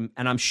know, and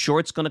I'm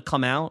sure it's going to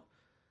come out,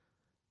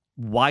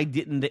 why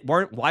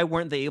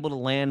weren't they able to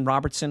land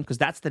Robertson? Because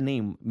that's the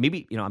name.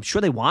 Maybe, I'm sure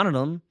they wanted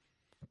him.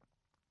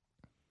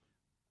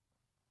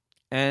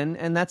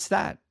 And that's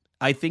that.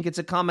 I think it's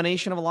a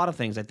combination of a lot of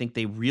things. I think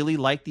they really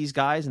like these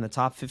guys in the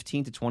top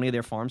 15 to 20 of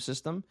their farm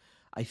system.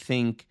 I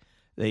think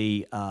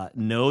they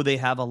know they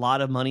have a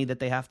lot of money that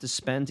they have to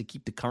spend to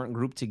keep the current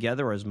group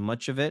together, or as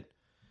much of it.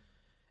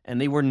 And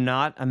they were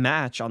not a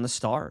match on the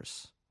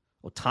stars.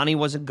 Ohtani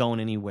wasn't going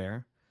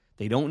anywhere.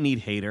 They don't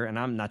need Hader, and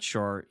I'm not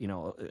sure,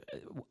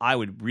 I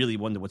would really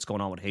wonder what's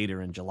going on with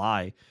Hader in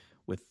July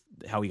with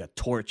how he got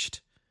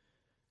torched.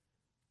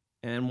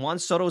 And Juan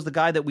Soto is the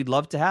guy that we'd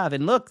love to have.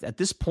 And look, at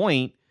this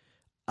point,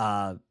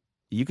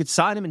 you could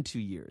sign him in 2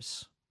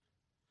 years.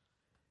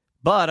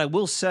 But I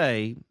will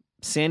say,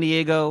 San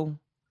Diego,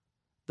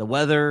 the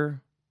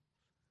weather,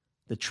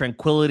 the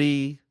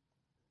tranquility,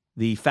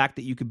 the fact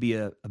that you could be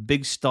a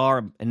big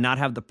star and not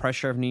have the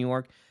pressure of New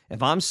York.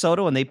 If I'm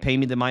Soto and they pay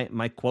me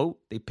my quote,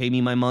 they pay me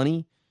my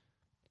money,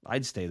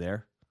 I'd stay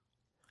there.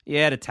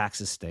 Yeah, the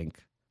taxes stink.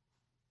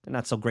 They're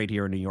not so great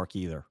here in New York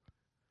either.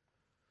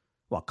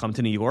 Well, come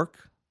to New York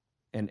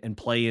and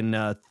play in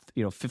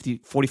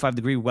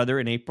 45-degree weather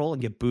in April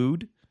and get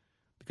booed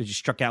because you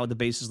struck out with the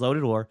bases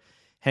loaded, or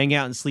hang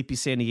out in sleepy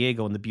San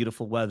Diego in the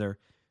beautiful weather.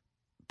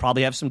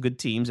 Probably have some good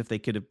teams if they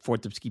could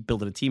afford to keep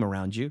building a team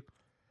around you.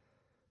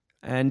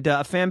 And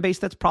a fan base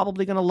that's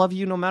probably going to love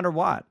you no matter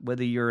what,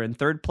 whether you're in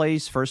third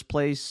place, first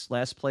place,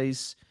 last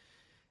place,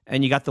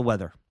 and you got the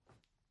weather.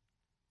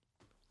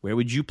 Where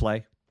would you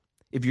play?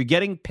 If you're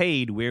getting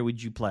paid, where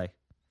would you play?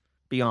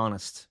 Be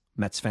honest,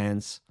 Mets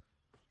fans.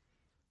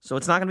 So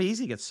it's not going to be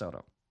easy to get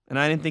Soto. And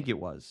I didn't think it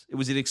was. It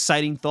was an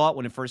exciting thought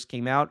when it first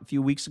came out a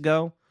few weeks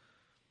ago,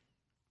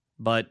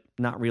 but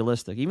not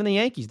realistic. Even the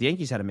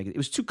Yankees had to make it. It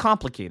was too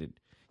complicated.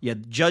 You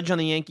had the Judge on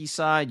the Yankee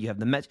side. You have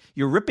the Mets.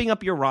 You're ripping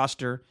up your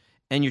roster,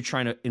 and you're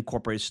trying to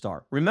incorporate a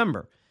star.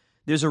 Remember,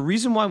 there's a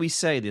reason why we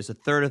say there's a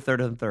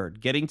third.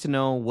 Getting to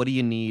know what do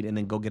you need and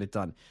then go get it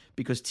done.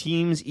 Because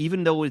teams,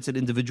 even though it's an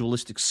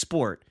individualistic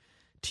sport,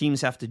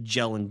 teams have to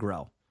gel and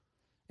grow.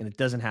 And it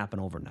doesn't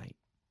happen overnight.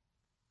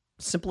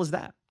 Simple as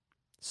that.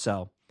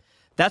 So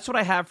that's what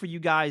I have for you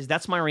guys.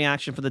 That's my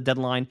reaction for the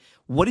deadline.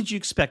 What did you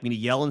expect me to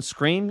yell and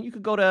scream? You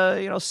could go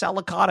to, Sal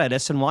Licata at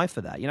SNY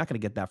for that. You're not going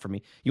to get that from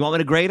me. You want me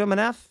to grade him an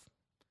F?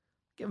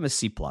 Give him a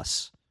C+.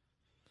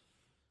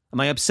 Am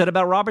I upset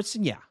about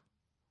Robertson? Yeah.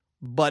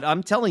 But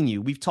I'm telling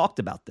you, we've talked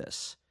about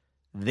this.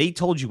 They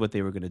told you what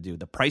they were going to do.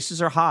 The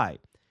prices are high.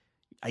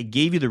 I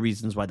gave you the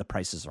reasons why the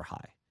prices are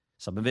high.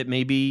 Some of it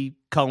may be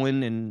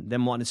Cohen and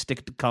them wanting to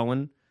stick to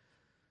Cohen.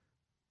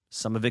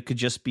 Some of it could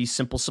just be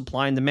simple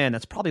supply and demand.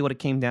 That's probably what it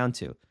came down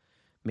to.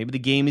 Maybe the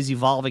game is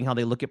evolving how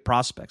they look at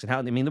prospects.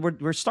 And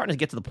we're starting to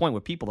get to the point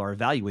where people are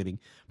evaluating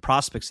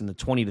prospects in the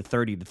 20 to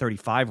 30 to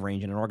 35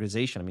 range in an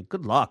organization. I mean,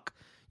 good luck.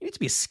 You need to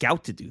be a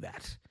scout to do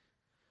that.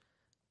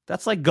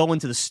 That's like going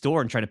to the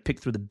store and trying to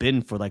pick through the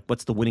bin for, like,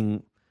 what's the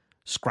winning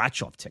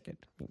scratch-off ticket.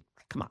 I mean,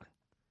 come on.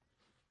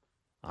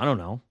 I don't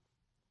know.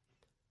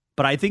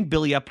 But I think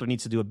Billy Epler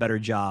needs to do a better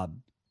job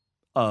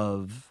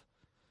of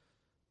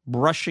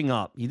brushing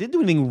up. He didn't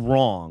do anything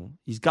wrong.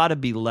 He's got to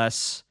be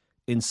less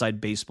inside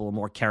baseball,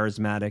 more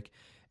charismatic,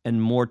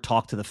 and more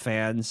talk to the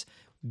fans,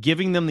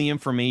 giving them the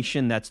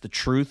information that's the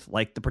truth,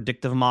 like the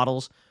predictive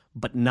models,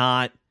 but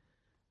not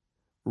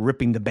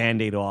ripping the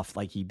Band-Aid off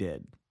like he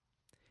did.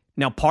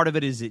 Now, part of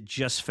it is it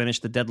just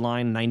finished the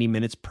deadline 90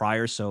 minutes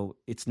prior, so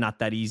it's not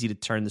that easy to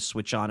turn the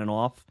switch on and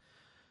off.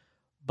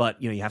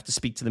 But, you have to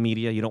speak to the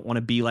media. You don't want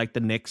to be like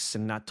the Knicks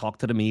and not talk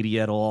to the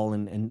media at all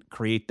and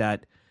create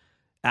that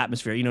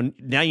atmosphere.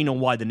 Now you know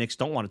why the Knicks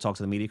don't want to talk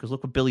to the media, because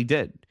look what Billy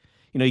did.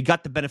 He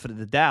got the benefit of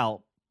the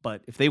doubt,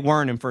 but if they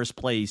weren't in first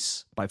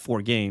place by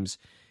 4 games,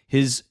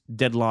 his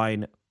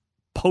deadline,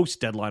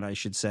 post-deadline, I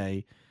should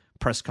say,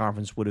 press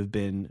conference would have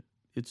been,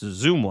 it's a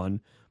Zoom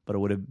one, but it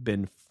would have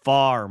been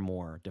far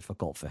more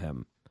difficult for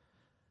him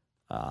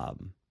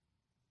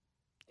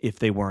if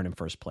they weren't in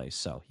first place.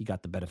 So he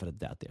got the benefit of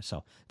the doubt there.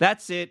 So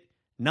that's it.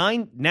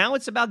 9. Now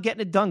it's about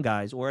getting it done,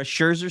 guys. Or as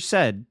Scherzer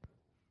said,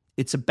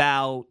 it's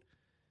about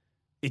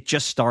it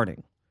just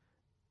starting.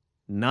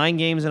 9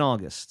 games in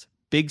August.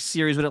 Big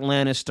series with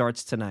Atlanta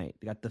starts tonight.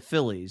 You got the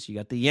Phillies. You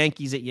got the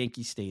Yankees at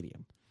Yankee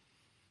Stadium.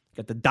 You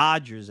got the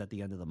Dodgers at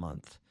the end of the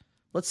month.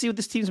 Let's see what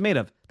this team's made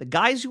of. The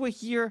guys who are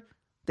here,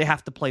 they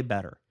have to play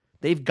better.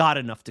 They've got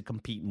enough to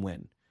compete and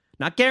win.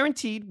 Not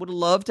guaranteed. Would have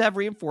loved to have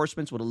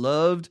reinforcements. Would have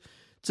loved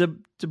to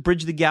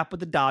bridge the gap with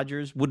the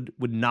Dodgers. Would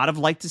not have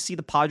liked to see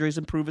the Padres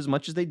improve as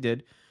much as they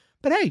did.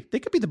 But hey, they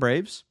could be the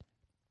Braves.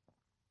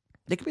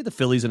 They could be the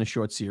Phillies in a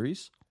short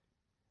series.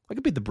 They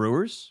could be the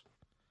Brewers.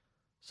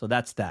 So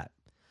that's that.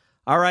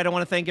 All right, I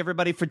want to thank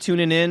everybody for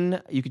tuning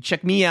in. You can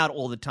check me out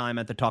all the time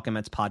at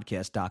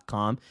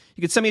thetalkingmetspodcast.com.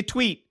 You can send me a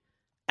tweet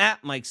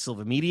at Mike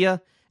Silva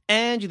Media.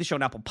 And you can show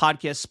on Apple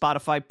Podcasts,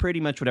 Spotify, pretty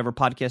much whatever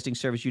podcasting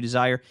service you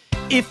desire.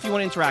 If you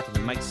want to interact with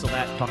me, Mike Silva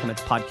at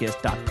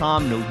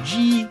TalkingMetsPodcast.com. No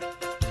G.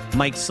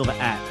 Mike Silva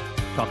at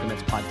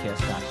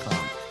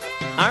TalkingMetsPodcast.com.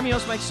 I'm your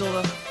host, Mike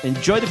Silva.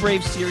 Enjoy the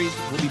Braves series.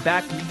 We'll be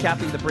back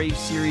recapping the Braves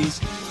series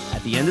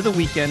at the end of the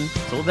weekend.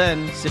 Till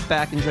then, sit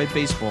back, enjoy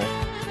baseball.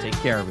 Take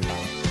care, everyone.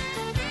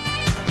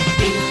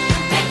 Meet the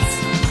Mets.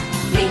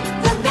 Meet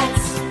the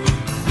Mets.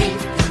 Meet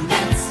the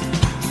Mets.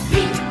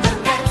 Meet the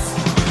Mets.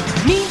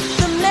 Meet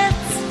the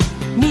Mets.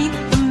 Meet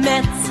the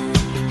Mets.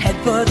 Head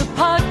for the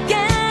park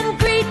and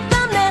greet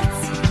the Mets.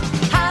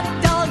 Hot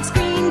dogs,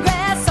 green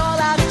grass, all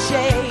out of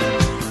shade.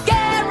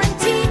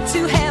 Guaranteed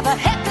to have a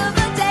heck of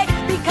a day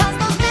because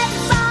those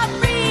Mets are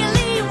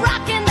really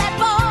rocking that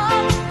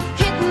ball,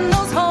 hitting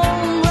those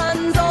home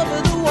runs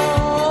over the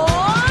wall.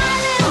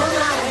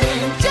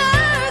 In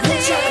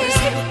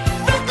Jersey,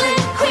 Brooklyn,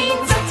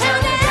 Queens,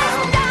 uptown and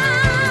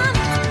down.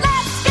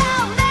 Let's go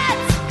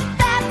Mets!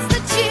 That's the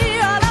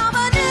cheer all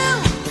over New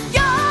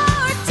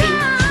York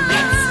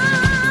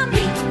town.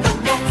 Meet the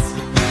Mets.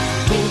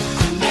 Meet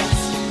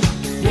the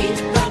Mets. Meet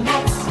the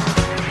Mets.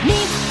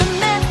 Meet the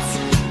Mets.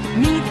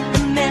 Meet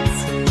the Mets.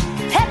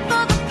 Head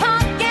for the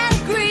park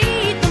and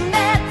greet the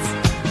Mets.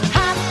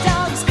 Hot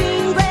dogs,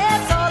 green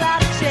grass, all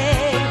out of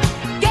shade.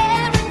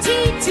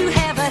 Guaranteed to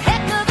have a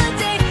heck of a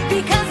day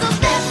because those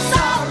Mets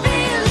are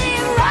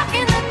really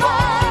rocking the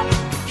ball,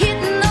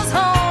 hitting those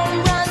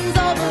home runs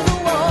over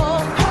the wall.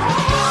 All right,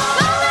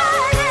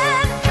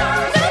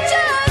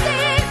 New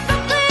Jersey,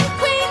 Brooklyn,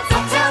 Queens,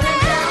 uptown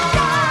and down.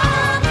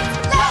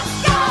 Let's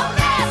go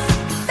Mets!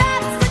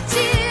 That's the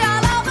cheer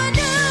all over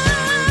New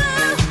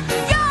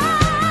York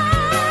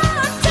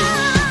town.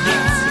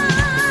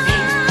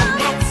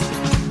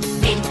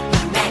 Meet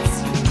the Mets.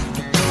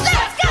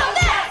 Let's go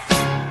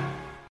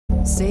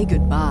Mets! Say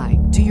goodbye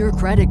to your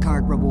credit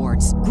card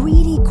rewards.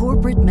 Greedy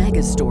corporate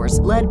mega stores,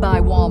 led by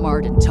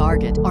Walmart and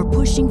Target, are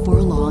pushing for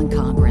a law in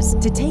Congress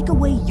to take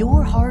away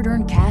your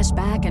hard-earned cash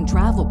back and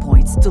travel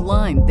points to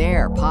line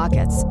their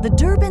pockets. The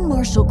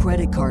Durbin-Marshall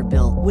credit card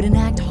bill would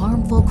enact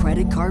harmful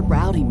credit card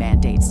routing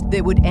mandates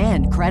that would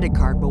end credit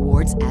card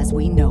rewards as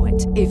we know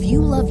it. If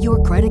you love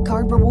your credit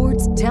card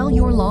rewards, tell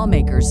your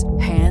lawmakers,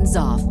 hands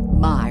off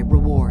my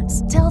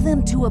rewards. Tell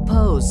them to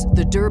oppose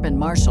the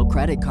Durbin-Marshall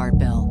credit card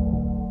bill.